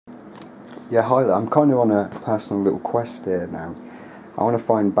Yeah, hi there. I'm kind of on a personal little quest here now. I want to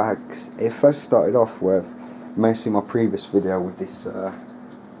find bags. It first started off with mostly my previous video with this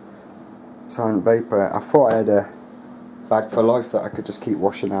silent vapor. I thought I had a bag for life that I could just keep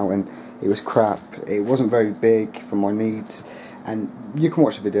washing out, and it was crap. It wasn't very big for my needs, and you can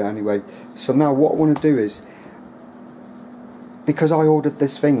watch the video anyway. So now what I want to do is, because I ordered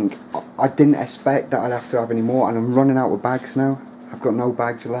this thing, I didn't expect that I'd have to have any more, and I'm running out of bags now. I've got no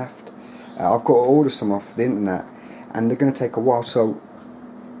bags left. I've got to order some off the internet, and they're going to take a while. So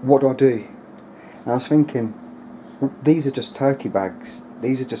what do? And I was thinking, these are just turkey bags.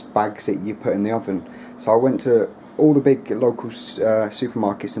 These are just bags that you put in the oven. So I went to all the big local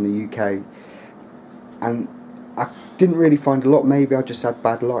supermarkets in the UK, and I didn't really find a lot. Maybe I just had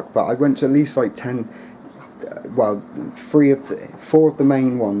bad luck, but I went to at least like 10, well, 4 of the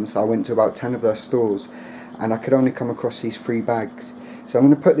main ones. I went to about 10 of their stores, and I could only come across these 3 bags. So I'm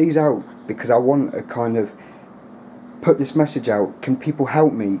going to put these out because I want to kind of put this message out. Can people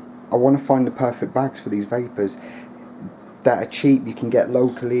help me? I want to find the perfect bags for these vapors that are cheap, you can get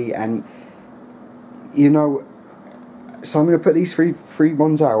locally, and you know. So I'm going to put these three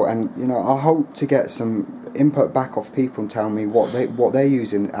ones out, and you know, I hope to get some input back off people and tell me what they're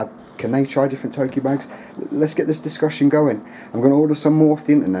using. Can they try different turkey bags? Let's get this discussion going. I'm going to order some more off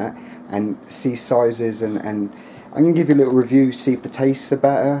the internet and see sizes, and I'm going to give you a little review, see if the tastes are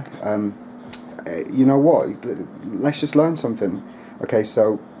better. You know what, let's just learn something. Okay,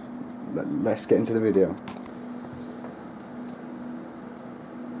 so let's get into the video.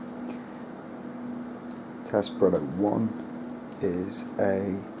 Test product 1 is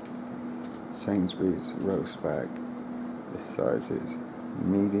a Sainsbury's roast bag. This size is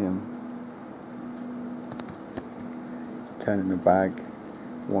medium, 10 in a bag,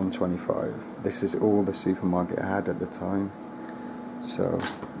 $1.25. This is all the supermarket had at the time, so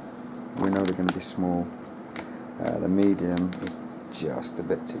we know they're going to be small. The medium is just a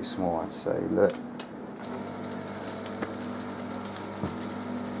bit too small, I'd say. Look.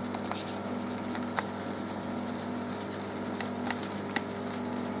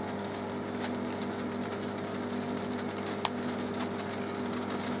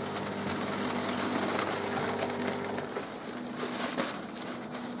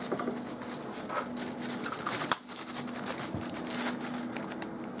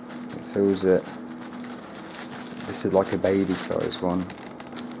 Fills it. This is like a baby size one.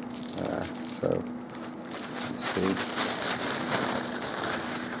 So let's see.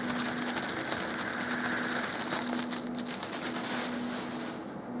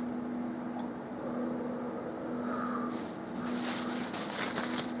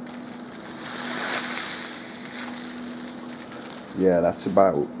 Yeah, that's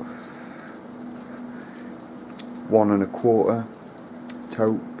about 1 1/4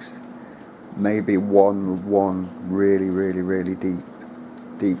 tokes. Maybe one really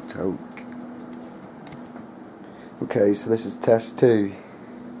deep toke. Okay, so this is test 2.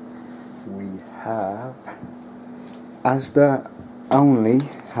 We have Asda only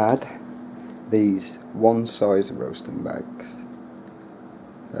had these one size roasting bags.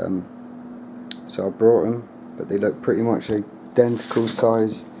 So I brought them, but they look pretty much identical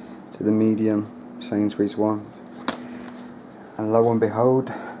size to the medium Sainsbury's one. And lo and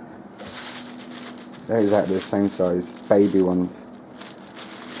behold, they're exactly the same size, baby ones.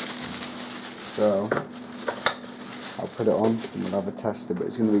 So I'll put it on and we'll have a tester, but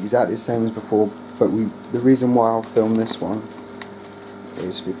it's going to be exactly the same as before. But the reason why I'll film this one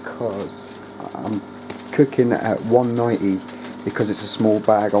is because I'm cooking at 190, because it's a small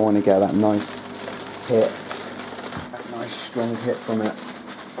bag. I want to get that nice hit, that nice strong hit from it.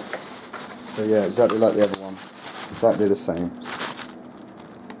 So yeah, exactly like the other one, exactly the same.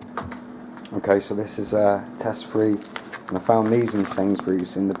 Okay, so this is test 3, and I found these in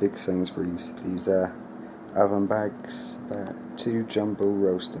Sainsbury's, in the big Sainsbury's. These oven bags, 2 jumbo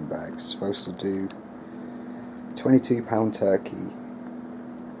roasting bags, supposed to do 22-pound turkey.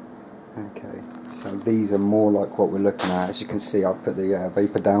 Okay, so these are more like what we're looking at. As you can see, I've put the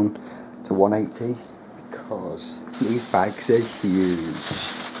vapor down to 180 because these bags are huge.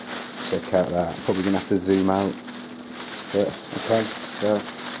 Check out that. Probably gonna have to zoom out. But okay, so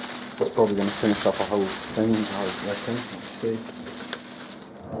that's probably going to finish off a whole thing, I reckon.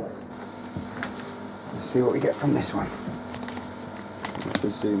 Let's see what we get from this one. We have to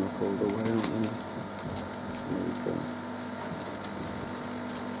zoom up all the way, aren't we? There we go.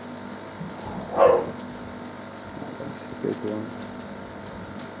 That's a good one.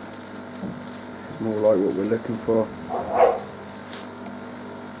 This is more like what we're looking for.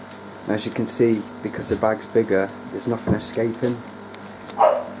 As you can see, because the bag's bigger, there's nothing escaping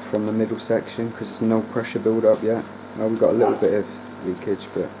from the middle section because there's no pressure build up yet. Well, we've got a little bit of leakage,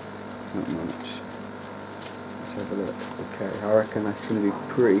 but not much. Let's have a look. Okay, I reckon that's going to be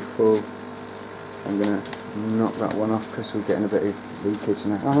pretty full. I'm going to knock that one off because we're getting a bit of leakage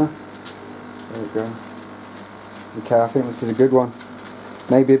in it. There we go. Okay, I think this is a good one.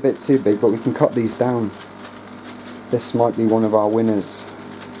 Maybe a bit too big, but we can cut these down. This might be one of our winners.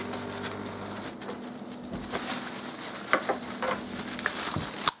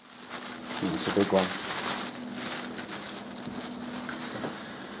 That's a big one.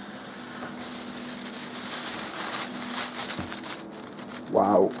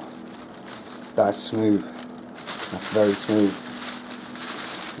 Wow, that's smooth. That's very smooth.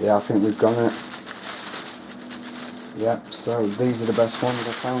 Yeah, I think we've got it. Yep, so these are the best ones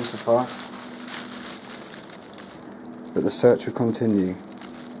I've found so far. But the search will continue.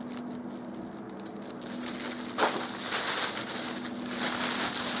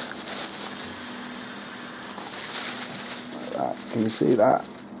 Like that. Can you see that?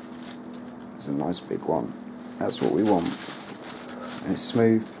 It's a nice big one. That's what we want. And it's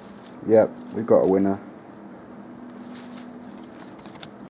smooth. Yep, we've got a winner.